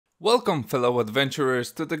Welcome, fellow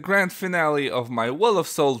adventurers, to the grand finale of my Well of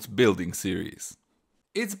Souls building series.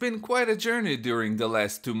 It's been quite a journey during the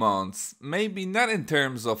last 2 months, maybe not in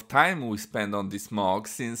terms of time we spent on this MOC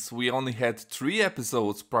since we only had 3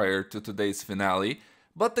 episodes prior to today's finale,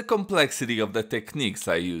 but the complexity of the techniques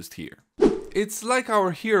I used here. It's like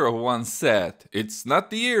our hero once said, it's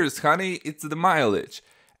not the years, honey, it's the mileage.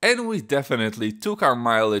 And we definitely took our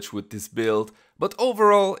mileage with this build, but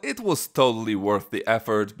overall it was totally worth the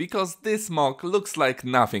effort because this MOC looks like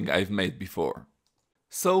nothing I've made before.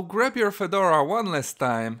 So grab your fedora one last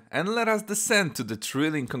time and let us descend to the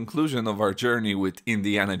thrilling conclusion of our journey with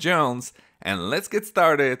Indiana Jones, and let's get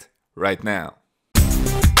started right now.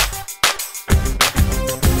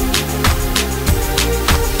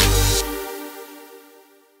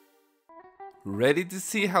 Ready to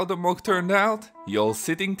see how the MOC turned out? Y'all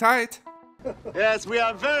sitting tight? Yes, we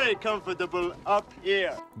are very comfortable up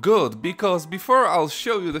here. Good, because before I'll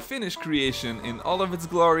show you the finished creation in all of its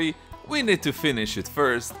glory, we need to finish it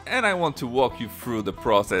first, and I want to walk you through the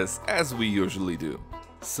process as we usually do.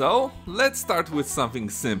 So, let's start with something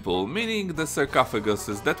simple, meaning the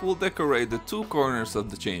sarcophaguses that will decorate the 2 corners of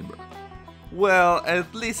the chamber. Well,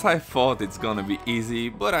 at least I thought it's gonna be easy,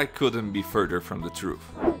 but I couldn't be further from the truth.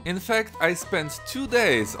 In fact, I spent 2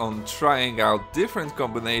 days on trying out different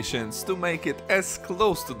combinations to make it as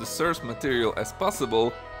close to the source material as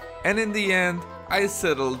possible, and in the end, I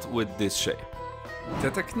settled with this shape.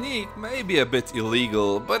 The technique may be a bit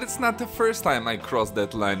illegal, but it's not the first time I crossed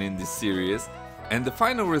that line in this series, and the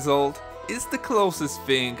final result is the closest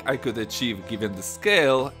thing I could achieve given the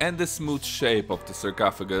scale and the smooth shape of the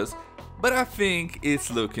sarcophagus, but I think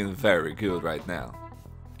it's looking very good right now.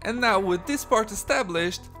 And now with this part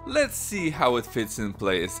established, let's see how it fits in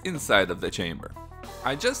place inside of the chamber.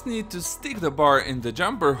 I just need to stick the bar in the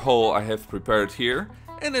jumper hole I have prepared here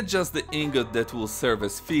and adjust the ingot that will serve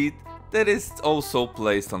as feet that is also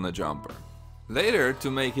placed on the jumper. Later,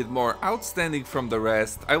 to make it more outstanding from the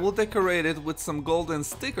rest, I will decorate it with some golden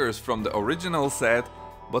stickers from the original set,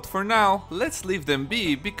 but for now, let's leave them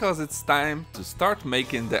be because it's time to start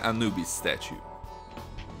making the Anubis statue.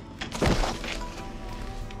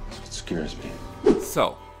 It scares me.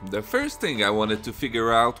 So, the first thing I wanted to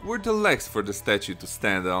figure out were the legs for the statue to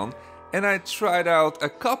stand on, and I tried out a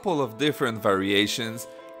couple of different variations,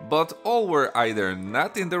 but all were either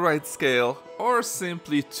not in the right scale or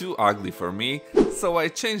simply too ugly for me, so I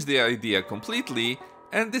changed the idea completely,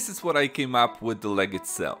 and this is what I came up with the leg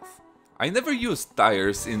itself. I never used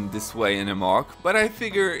tires in this way in a MOC, but I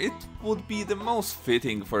figure it would be the most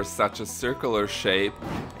fitting for such a circular shape,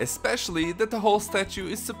 especially that the whole statue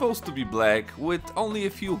is supposed to be black with only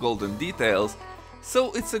a few golden details,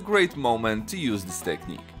 so it's a great moment to use this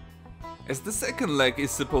technique. As the second leg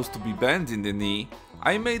is supposed to be bent in the knee,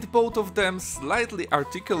 I made both of them slightly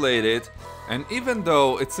articulated, and even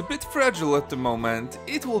though it's a bit fragile at the moment,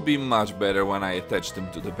 it will be much better when I attach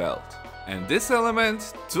them to the belt. And this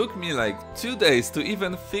element took me like 2 days to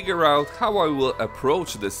even figure out how I will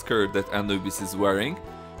approach the skirt that Anubis is wearing,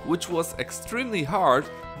 which was extremely hard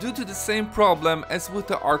due to the same problem as with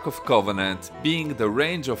the Ark of Covenant, being the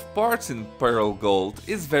range of parts in Pearl Gold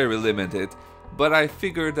is very limited, but I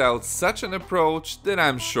figured out such an approach that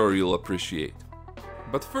I'm sure you'll appreciate.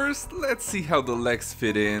 But first, let's see how the legs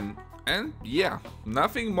fit in, and yeah,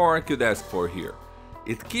 nothing more I could ask for here.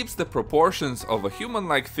 It keeps the proportions of a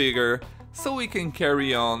human-like figure, so we can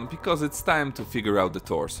carry on because it's time to figure out the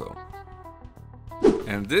torso.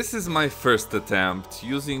 And this is my first attempt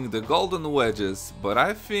using the golden wedges, but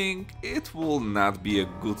I think it will not be a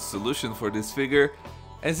good solution for this figure,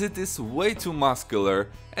 as it is way too muscular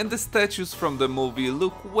and the statues from the movie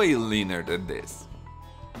look way leaner than this.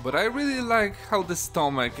 But I really like how the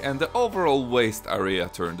stomach and the overall waist area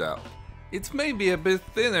turned out. It may be a bit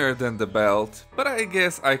thinner than the belt, but I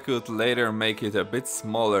guess I could later make it a bit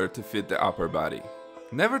smaller to fit the upper body.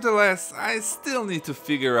 Nevertheless, I still need to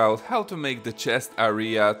figure out how to make the chest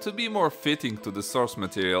area to be more fitting to the source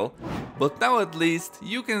material, but now at least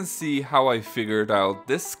you can see how I figured out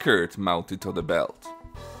the skirt mounted to the belt.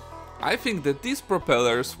 I think that these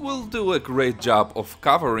propellers will do a great job of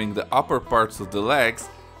covering the upper parts of the legs,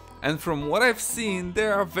 and from what I've seen, they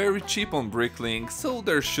are very cheap on Bricklink, so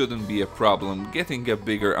there shouldn't be a problem getting a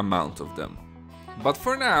bigger amount of them. But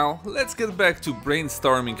for now, let's get back to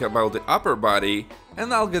brainstorming about the upper body,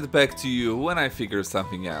 and I'll get back to you when I figure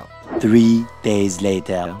something out. 3 days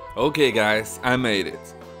later. Okay guys, I made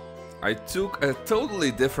it. I took a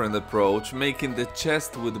totally different approach, making the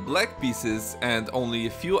chest with black pieces and only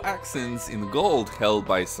a few accents in gold held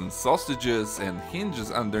by some sausages and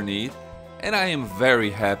hinges underneath, and I am very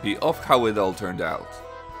happy of how it all turned out.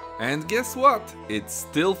 And guess what? It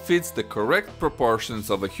still fits the correct proportions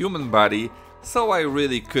of a human body, so I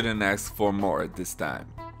really couldn't ask for more at this time.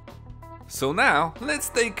 So now, let's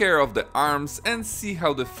take care of the arms and see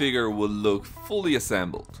how the figure will look fully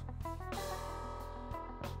assembled.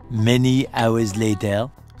 Many hours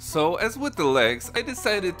later. So as with the legs, I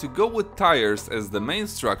decided to go with tires as the main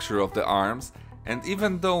structure of the arms, and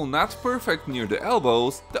even though not perfect near the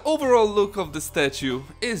elbows, the overall look of the statue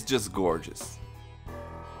is just gorgeous.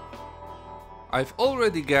 I've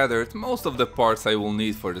already gathered most of the parts I will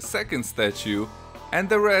need for the second statue, and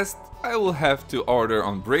the rest I will have to order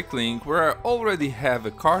on Briksmax, where I already have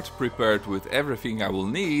a cart prepared with everything I will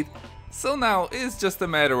need, so now it's just a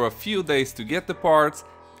matter of a few days to get the parts,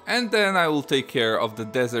 and then I will take care of the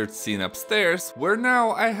desert scene upstairs, where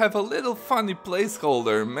now I have a little funny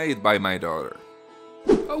placeholder made by my daughter.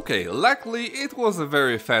 Okay, luckily it was a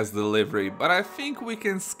very fast delivery, but I think we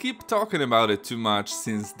can skip talking about it too much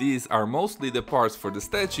since these are mostly the parts for the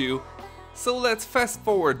statue. So let's fast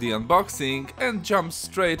forward the unboxing and jump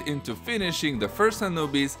straight into finishing the first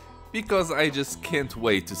Anubis, because I just can't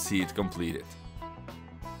wait to see it completed.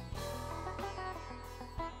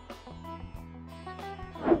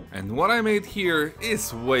 And what I made here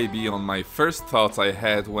is way beyond my first thoughts I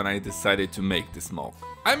had when I decided to make this MOC.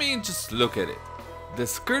 I mean, just look at it. The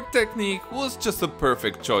skirt technique was just a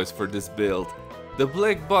perfect choice for this build. The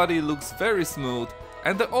black body looks very smooth,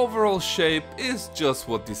 and the overall shape is just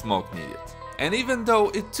what this MOC needed. And even though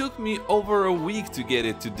it took me over a week to get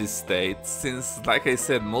it to this state, since like I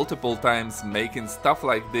said multiple times, making stuff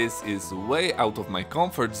like this is way out of my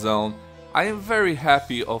comfort zone, I am very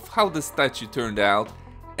happy of how the statue turned out,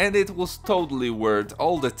 and it was totally worth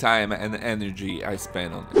all the time and energy I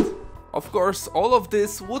spent on it. Of course, all of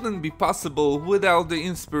this wouldn't be possible without the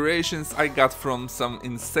inspirations I got from some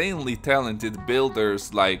insanely talented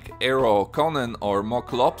builders like Aero Conan or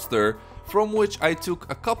Mock Lobster, from which I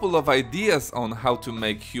took a couple of ideas on how to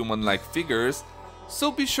make human-like figures,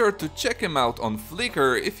 so be sure to check him out on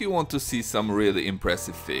Flickr if you want to see some really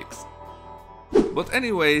impressive figs. But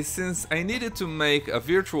anyway, since I needed to make a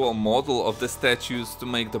virtual model of the statues to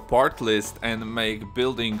make the part list and make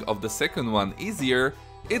building of the second one easier,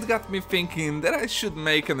 it got me thinking that I should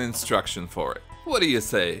make an instruction for it. What do you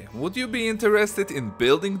say? Would you be interested in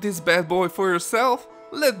building this bad boy for yourself?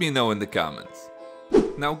 Let me know in the comments.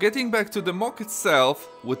 Now getting back to the MOC itself,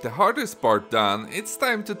 with the hardest part done, it's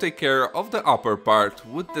time to take care of the upper part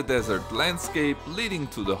with the desert landscape leading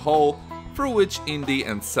to the hole through which Indy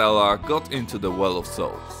and Sela got into the Well of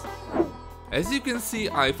Souls. As you can see,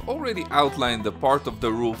 I've already outlined the part of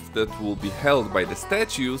the roof that will be held by the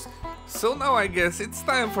statues, so now I guess it's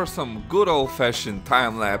time for some good old-fashioned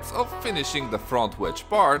time-lapse of finishing the front wedge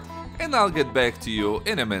part, and I'll get back to you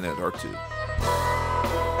in a minute or two.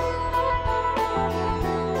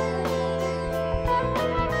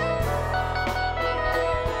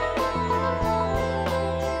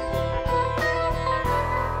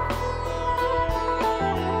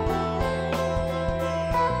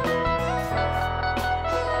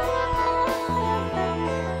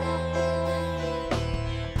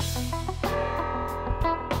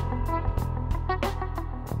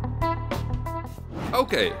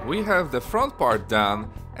 Okay, we have the front part done,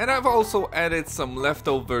 and I've also added some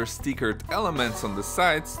leftover stickered elements on the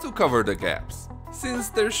sides to cover the gaps. Since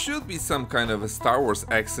there should be some kind of a Star Wars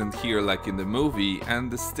accent here like in the movie,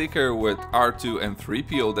 and the sticker with R2 and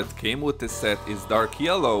 3PO that came with the set is dark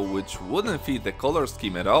yellow, which wouldn't fit the color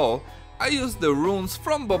scheme at all, I used the runes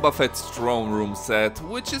from Boba Fett's throne room set,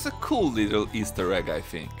 which is a cool little Easter egg, I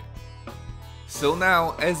think. So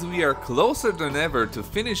now, as we are closer than ever to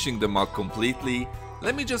finishing the MOC completely,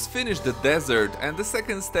 let me just finish the desert and the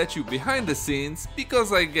second statue behind the scenes,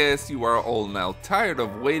 because I guess you are all now tired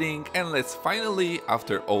of waiting, and let's finally,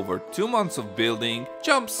 after over 2 months of building,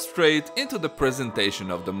 jump straight into the presentation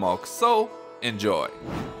of the MOC, so enjoy!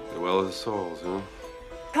 The Well of the Souls, huh?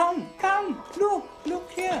 Come, look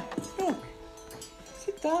here, look.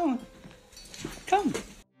 Sit down, come.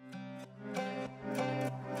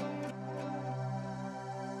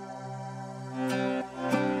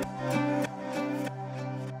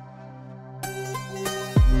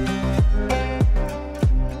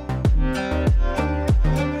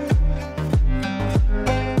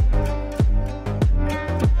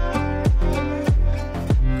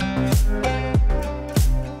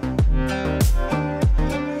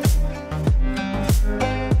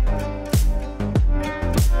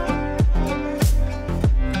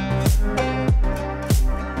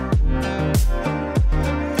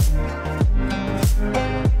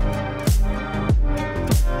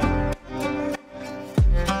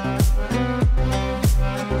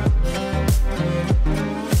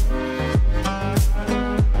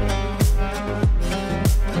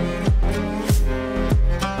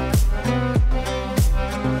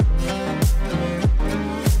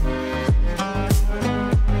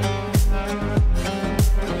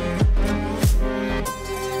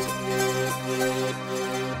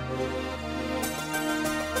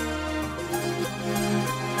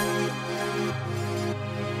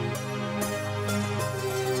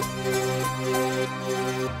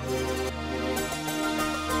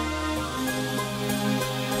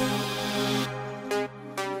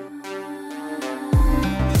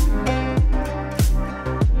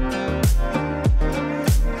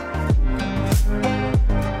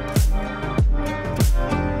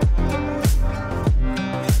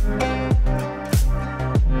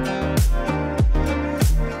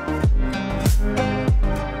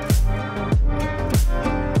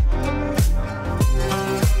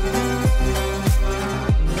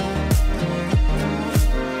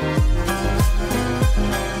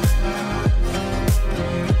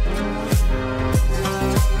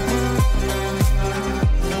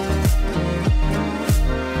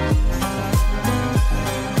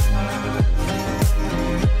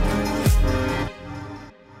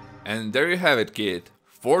 And there you have it, kid.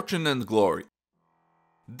 Fortune and glory.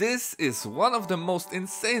 This is one of the most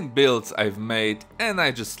insane builds I've made and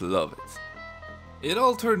I just love it. It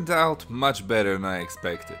all turned out much better than I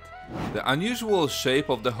expected. The unusual shape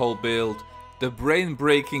of the whole build, the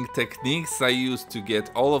brain-breaking techniques I used to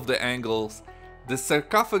get all of the angles, the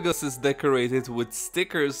sarcophaguses decorated with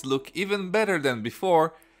stickers look even better than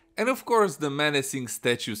before, and of course the menacing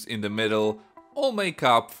statues in the middle all make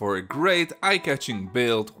up for a great eye-catching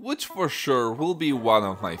build, which for sure will be one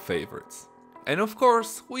of my favorites. And of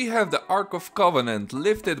course, we have the Ark of Covenant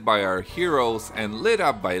lifted by our heroes and lit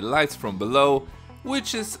up by lights from below,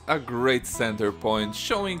 which is a great center point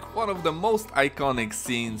showing one of the most iconic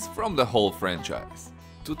scenes from the whole franchise.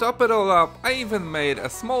 To top it all up, I even made a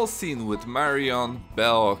small scene with Marion,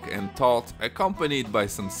 Belloc and Todd accompanied by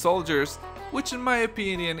some soldiers, which in my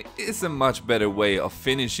opinion is a much better way of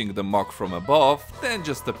finishing the MOC from above than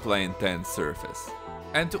just a plain tan surface.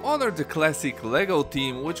 And to honor the classic LEGO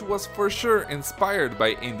theme, which was for sure inspired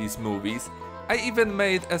by Indy's movies, I even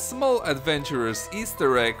made a small adventurous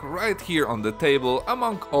Easter egg right here on the table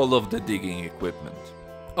among all of the digging equipment.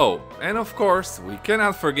 Oh, and of course, we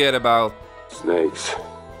cannot forget about Snakes.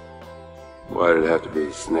 Why did it have to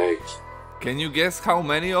be snakes? Can you guess how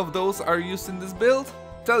many of those are used in this build?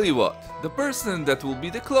 Tell you what, the person that will be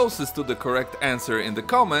the closest to the correct answer in the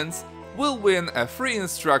comments will win a free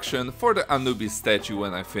instruction for the Anubis statue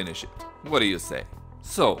when I finish it. What do you say?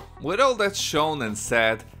 So, with all that shown and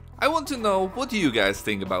said, I want to know what do you guys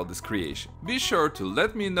think about this creation. Be sure to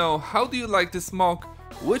let me know how do you like this MOC,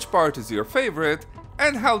 which part is your favorite,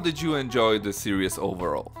 and how did you enjoy the series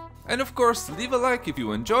overall. And of course, leave a like if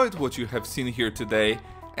you enjoyed what you have seen here today,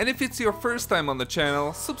 and if it's your first time on the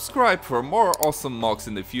channel, subscribe for more awesome MOCs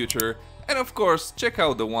in the future, and of course, check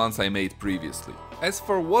out the ones I made previously. As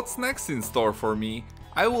for what's next in store for me,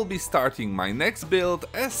 I will be starting my next build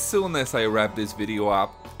as soon as I wrap this video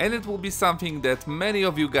up, and it will be something that many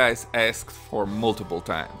of you guys asked for multiple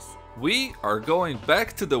times. We are going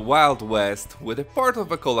back to the Wild West with a part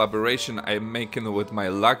of a collaboration I'm making with my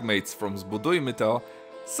lagmates from Zbudujmy To,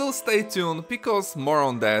 so stay tuned because more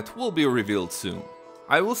on that will be revealed soon.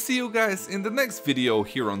 I will see you guys in the next video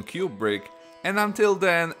here on Cube Brick, and until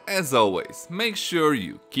then, as always, make sure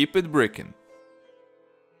you keep it brickin'.